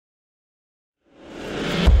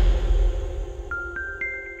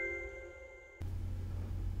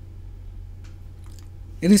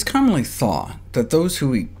It is commonly thought that those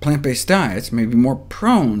who eat plant-based diets may be more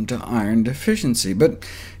prone to iron deficiency, but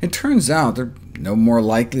it turns out they're no more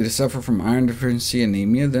likely to suffer from iron deficiency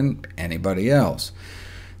anemia than anybody else.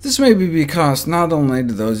 This may be because not only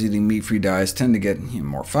do those eating meat-free diets tend to get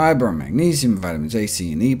more fiber, magnesium, vitamins A,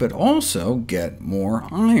 C, and E, but also get more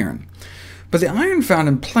iron. But the iron found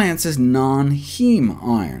in plants is non-heme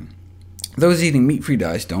iron. Those eating meat-free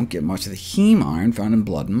diets don't get much of the heme iron found in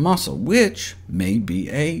blood and muscle, which may be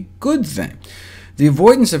a good thing. The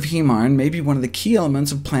avoidance of heme iron may be one of the key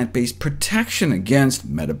elements of plant-based protection against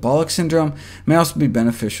metabolic syndrome, may also be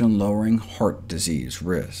beneficial in lowering heart disease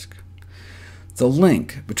risk. The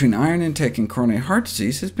link between iron intake and coronary heart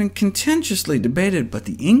disease has been contentiously debated, but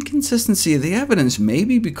the inconsistency of the evidence may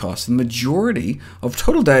be because the majority of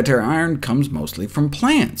total dietary iron comes mostly from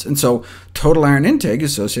plants, and so total iron intake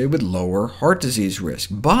is associated with lower heart disease risk.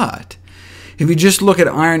 But if you just look at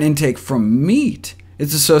iron intake from meat,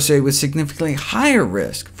 it's associated with significantly higher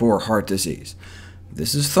risk for heart disease.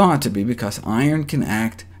 This is thought to be because iron can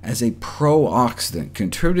act as a pro-oxidant,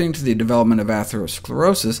 contributing to the development of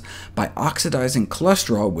atherosclerosis by oxidizing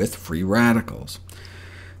cholesterol with free radicals.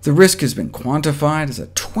 The risk has been quantified as a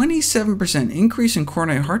 27% increase in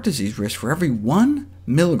coronary heart disease risk for every 1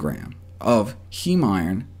 milligram of heme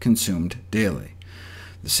iron consumed daily.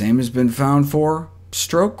 The same has been found for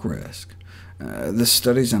stroke risk. The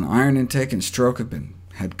studies on iron intake and stroke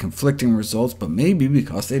had conflicting results, but maybe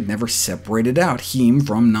because they'd never separated out heme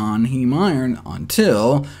from non-heme iron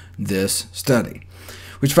until this study,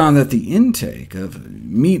 which found that the intake of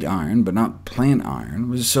meat iron, but not plant iron,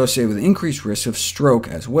 was associated with increased risk of stroke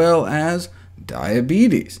as well as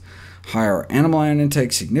diabetes. Higher animal iron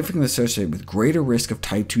intake significantly associated with greater risk of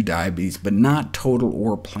type 2 diabetes, but not total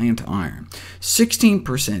or plant iron.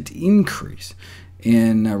 16% increase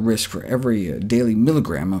in risk for every daily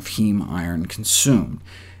milligram of heme iron consumed,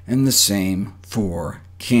 and the same for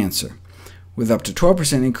cancer, with up to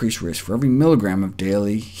 12% increased risk for every milligram of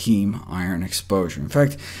daily heme iron exposure. In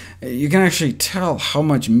fact, you can actually tell how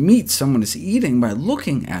much meat someone is eating by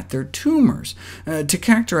looking at their tumors. To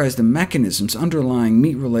characterize the mechanisms underlying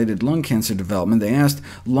meat-related lung cancer development, they asked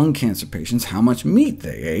lung cancer patients how much meat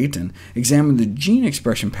they ate, and examined the gene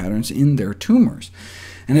expression patterns in their tumors,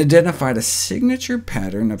 and identified a signature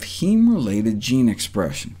pattern of heme-related gene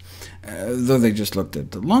expression. Though they just looked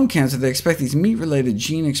at the lung cancer, they expect these meat-related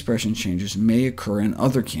gene expression changes may occur in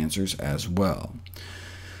other cancers as well.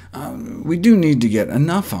 We do need to get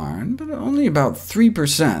enough iron, but only about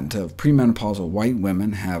 3% of premenopausal white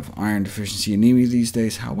women have iron deficiency anemia these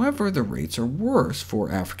days. However, the rates are worse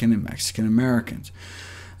for African and Mexican Americans.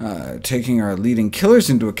 Taking our leading killers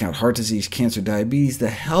into account, heart disease, cancer, diabetes,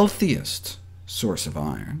 the healthiest source of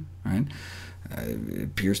iron, it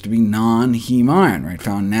appears to be non-heme iron,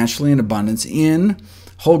 found naturally in abundance in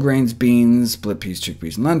whole grains, beans, split peas,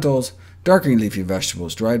 chickpeas, and lentils, dark green leafy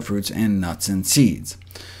vegetables, dried fruits, and nuts and seeds.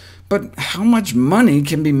 But how much money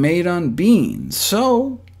can be made on beans?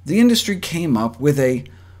 So the industry came up with a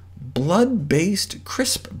blood-based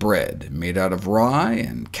crisp bread made out of rye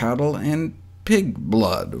and cattle and pig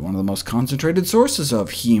blood, one of the most concentrated sources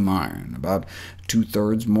of heme iron, about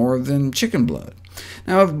 2/3 more than chicken blood.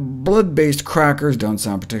 Now, if blood-based crackers don't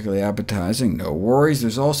sound particularly appetizing, no worries.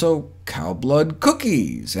 There's also cow blood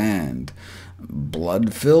cookies and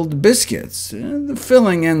blood-filled biscuits. The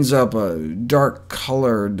filling ends up a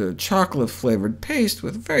dark-colored, chocolate-flavored paste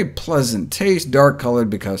with a very pleasant taste, dark-colored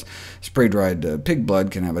because spray-dried pig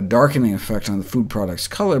blood can have a darkening effect on the food product's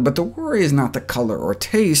color. But the worry is not the color or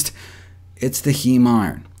taste, it's the heme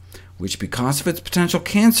iron, which, because of its potential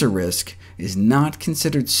cancer risk, is not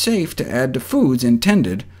considered safe to add to foods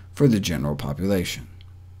intended for the general population.